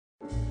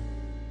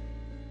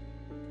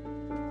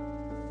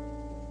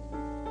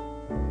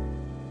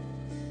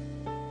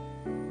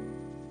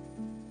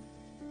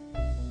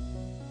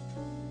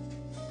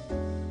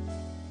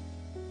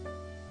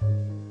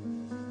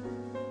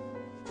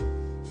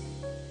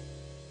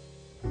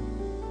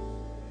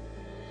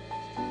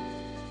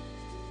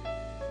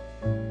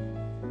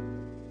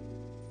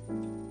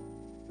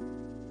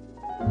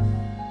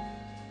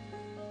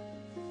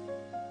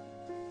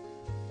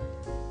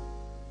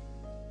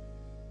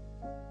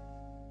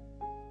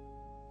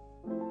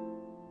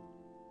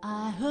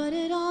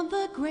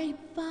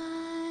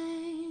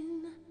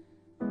grapevine,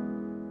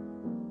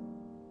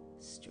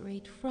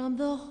 straight from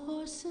the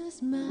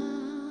horse's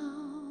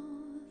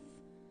mouth.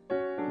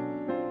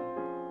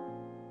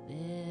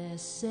 They're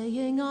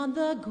saying on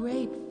the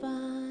grapevine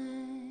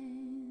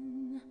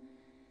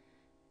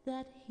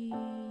that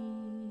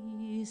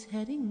he's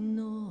heading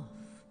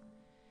north,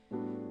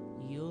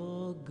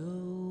 you're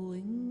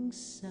going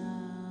south.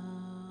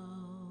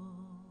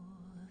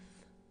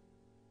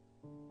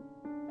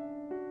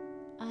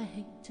 I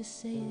hate to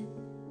say it,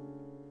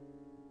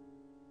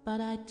 but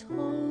I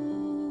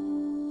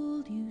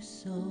told you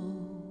so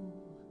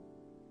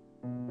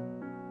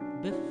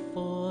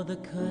before the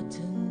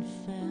curtain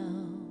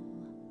fell.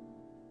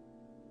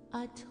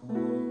 I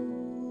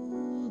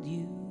told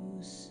you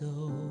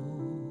so.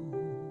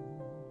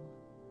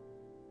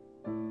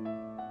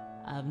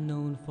 I've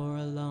known for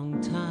a long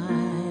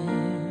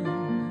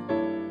time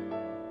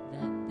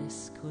that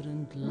this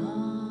couldn't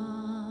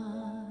last.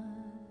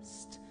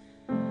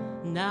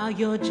 Now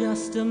you're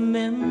just a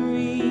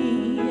memory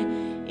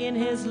in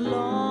his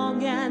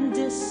long and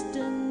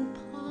distant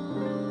past.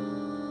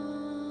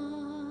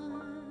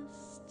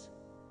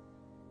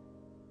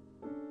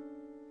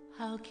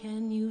 How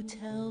can you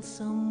tell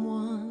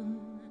someone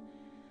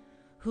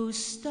who's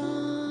starry-eyed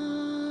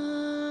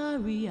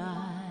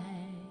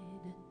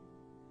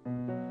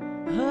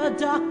her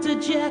Dr.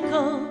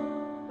 Jekyll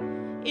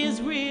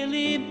is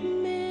really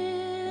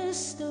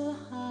Mr.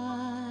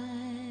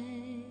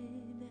 Hyde?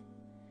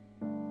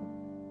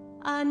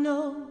 I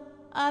know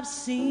I've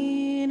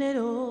seen it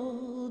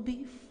all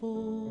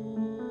before.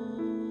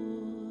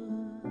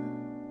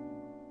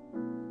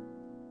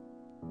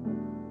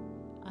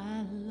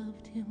 I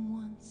loved him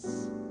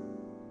once,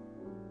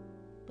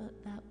 but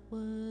that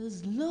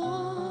was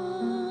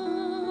long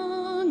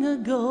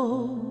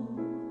ago.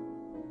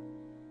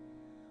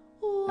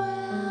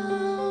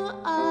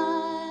 Well,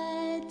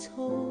 I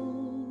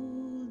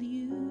told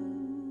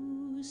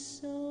you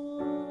so.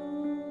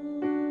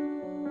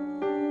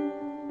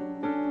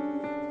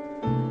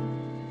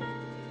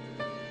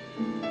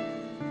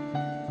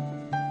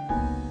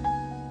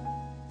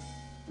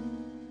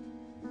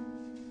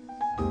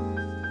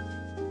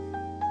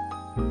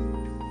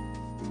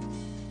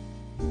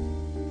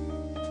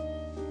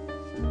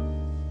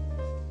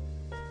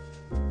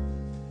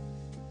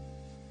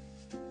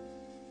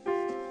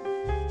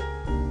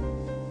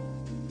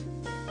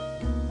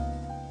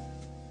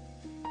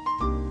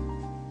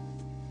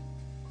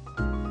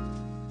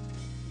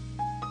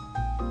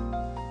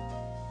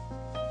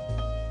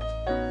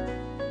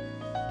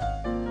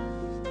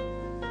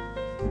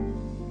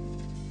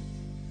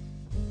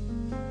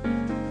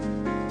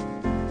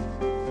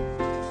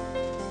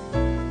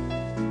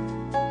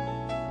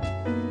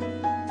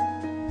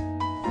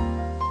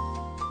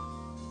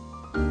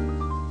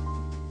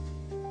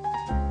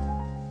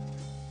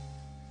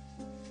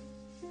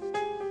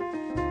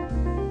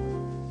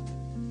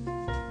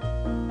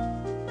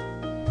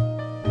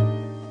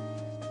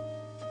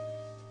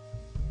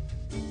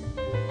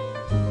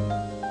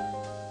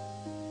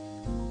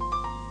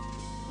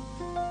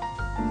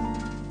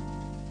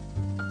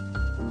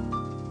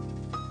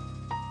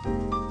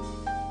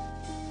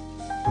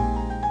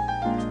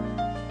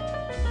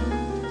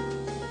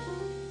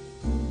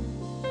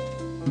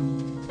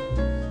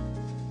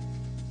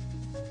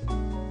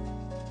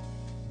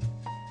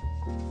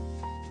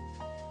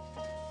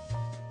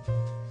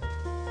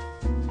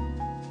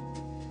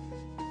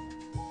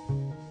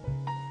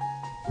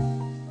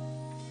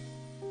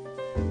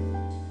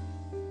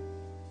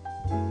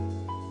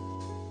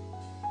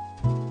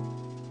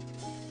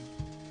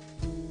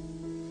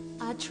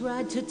 I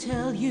tried to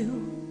tell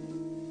you,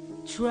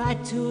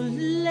 tried to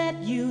let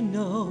you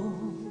know.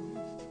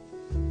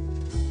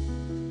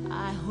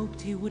 I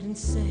hoped he wouldn't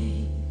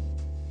say,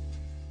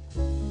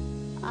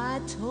 I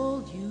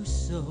told you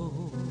so.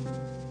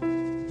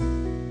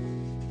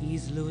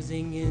 He's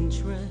losing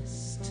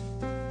interest.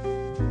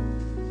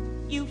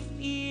 You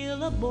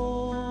feel a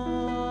bore.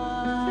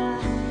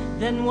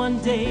 Then one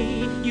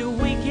day you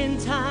wake in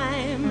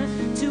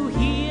time to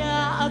hear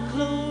a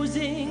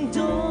closing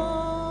door.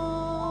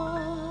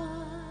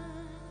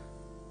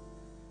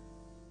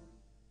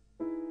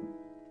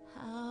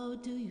 How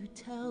do you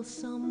tell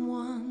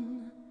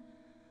someone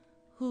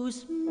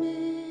who's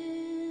mystified?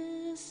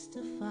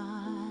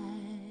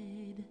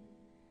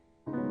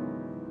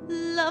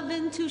 Love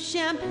into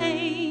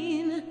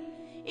champagne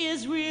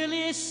is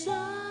really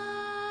cyanide.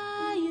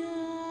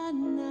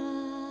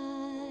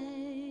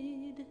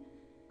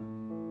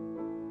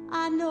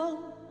 I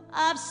know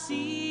I've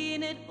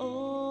seen it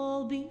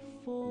all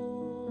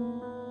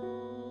before.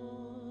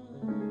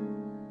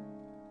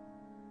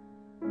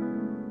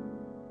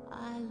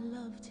 I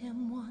loved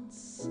him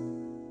once,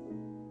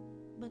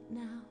 but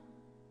now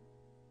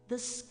the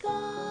scars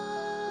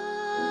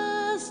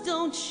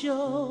don't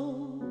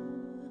show.